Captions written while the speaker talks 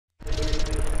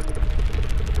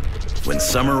When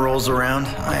summer rolls around,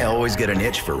 I always get an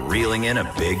itch for reeling in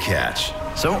a big catch.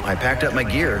 So I packed up my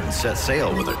gear and set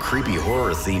sail with a creepy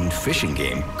horror-themed fishing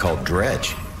game called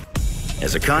Dredge.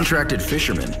 As a contracted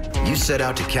fisherman, you set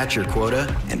out to catch your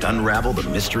quota and unravel the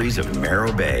mysteries of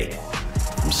Marrow Bay.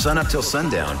 From sunup till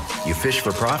sundown, you fish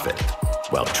for profit,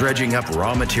 while dredging up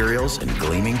raw materials and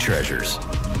gleaming treasures.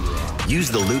 Use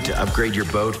the loot to upgrade your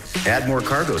boat, add more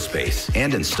cargo space,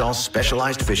 and install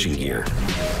specialized fishing gear.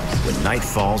 When night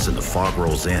falls and the fog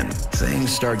rolls in,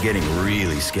 things start getting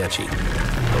really sketchy.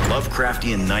 The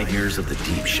Lovecraftian nightmares of the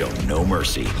deep show no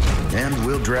mercy, and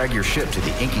will drag your ship to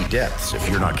the inky depths if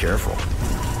you're not careful.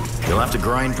 You'll have to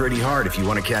grind pretty hard if you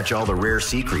want to catch all the rare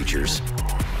sea creatures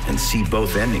and see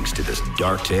both endings to this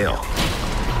dark tale.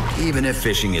 Even if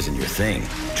fishing isn't your thing,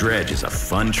 Dredge is a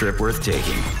fun trip worth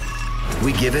taking.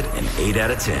 We give it an 8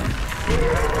 out of 10.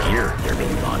 Here, there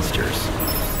be monsters.